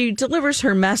 And she delivers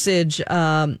her message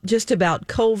just about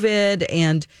COVID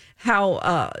and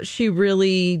how she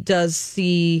really does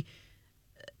see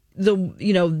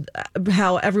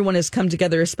how everyone has come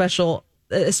together, especially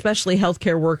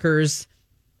healthcare workers,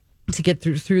 to get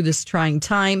through this trying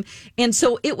time. And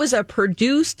so it was a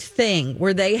produced thing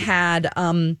where they had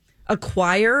a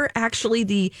choir, actually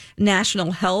the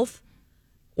National Health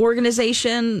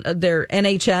Organization, their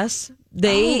NHS.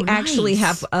 They actually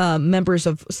have members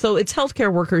of, so it's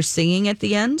healthcare workers singing at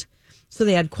the end. So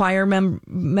they had choir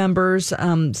members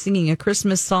singing a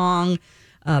Christmas song.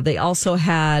 They also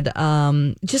had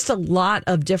just a lot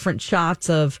of different shots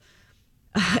of,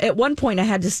 at one point I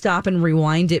had to stop and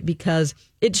rewind it because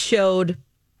it showed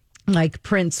like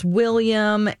Prince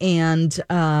William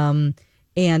and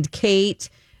Kate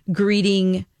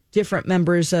greeting different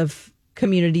members of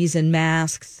communities in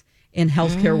masks and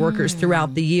healthcare workers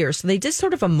throughout the year. So they did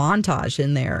sort of a montage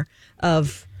in there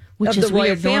of the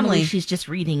royal family. Normally she's just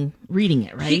reading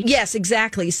it, right? Yes,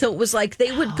 exactly. So it was like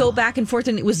they would go back and forth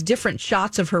and it was different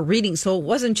shots of her reading. So it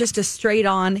wasn't just a straight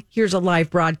on, here's a live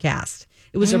broadcast.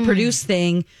 It was a produced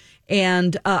thing.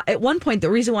 And at one point, the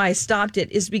reason why I stopped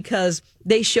it is because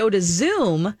they showed a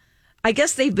Zoom. I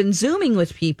guess they've been Zooming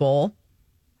with people.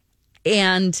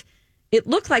 And it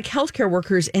looked like healthcare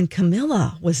workers and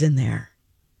Camilla was in there.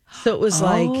 So it was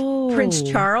like Prince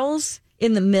Charles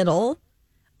in the middle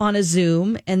on a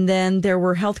Zoom, and then there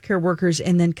were healthcare workers,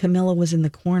 and then Camilla was in the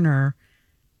corner.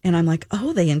 And I'm like,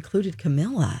 they included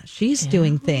Camilla. She's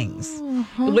doing things,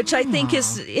 which I think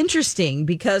is interesting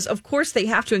because, of course, they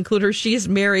have to include her. She is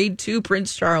married to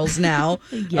Prince Charles now.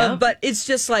 But it's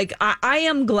just like, I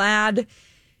am glad,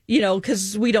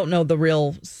 because we don't know the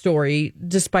real story,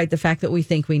 despite the fact that we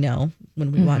think we know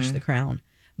when we watch The Crown.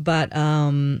 But,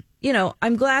 I'm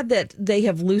glad that they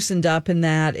have loosened up in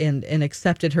that and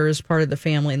accepted her as part of the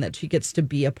family and that she gets to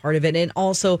be a part of it and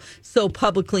also so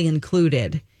publicly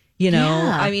included.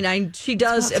 I mean, she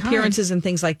does appearances and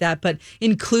things like that, but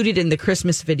included in the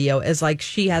Christmas video as like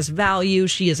she has value.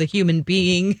 She is a human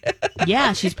being.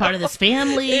 Yeah, she's part of this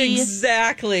family.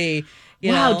 Exactly.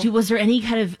 Was there any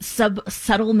kind of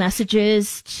subtle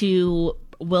messages to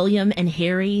William and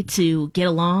Harry to get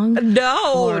along?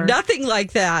 No, nothing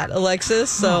like that, Alexis.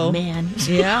 So, oh, man.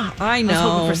 Yeah, I know. I was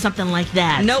hoping for something like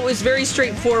that. No, it was very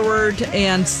straightforward,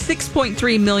 and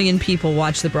 6.3 million people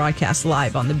watched the broadcast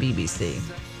live on the BBC.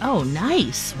 Oh,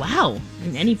 nice. Wow.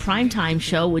 And any primetime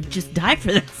show would just die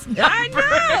for this number. I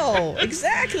know.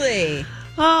 Exactly.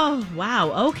 Oh,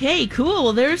 wow. Okay, cool.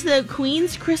 Well, there's the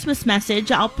Queen's Christmas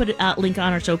message. I'll put a link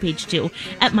on our show page, too,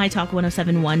 at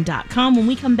mytalk1071.com. When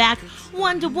we come back,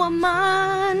 Wonder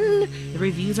Woman. The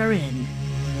reviews are in.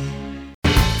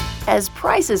 As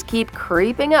prices keep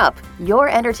creeping up, your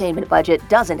entertainment budget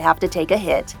doesn't have to take a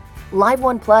hit. Live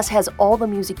One Plus has all the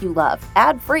music you love,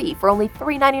 ad-free for only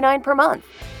 $3.99 per month.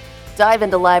 Dive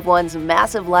into Live One's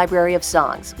massive library of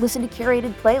songs, listen to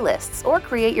curated playlists, or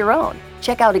create your own.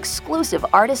 Check out exclusive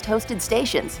artist-hosted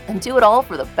stations and do it all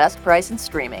for the best price in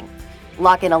streaming.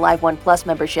 Lock in a Live One Plus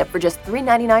membership for just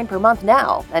 $3.99 per month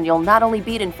now, and you'll not only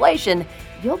beat inflation,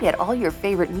 you'll get all your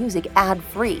favorite music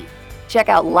ad-free. Check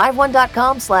out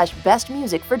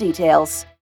liveone.com/bestmusic for details.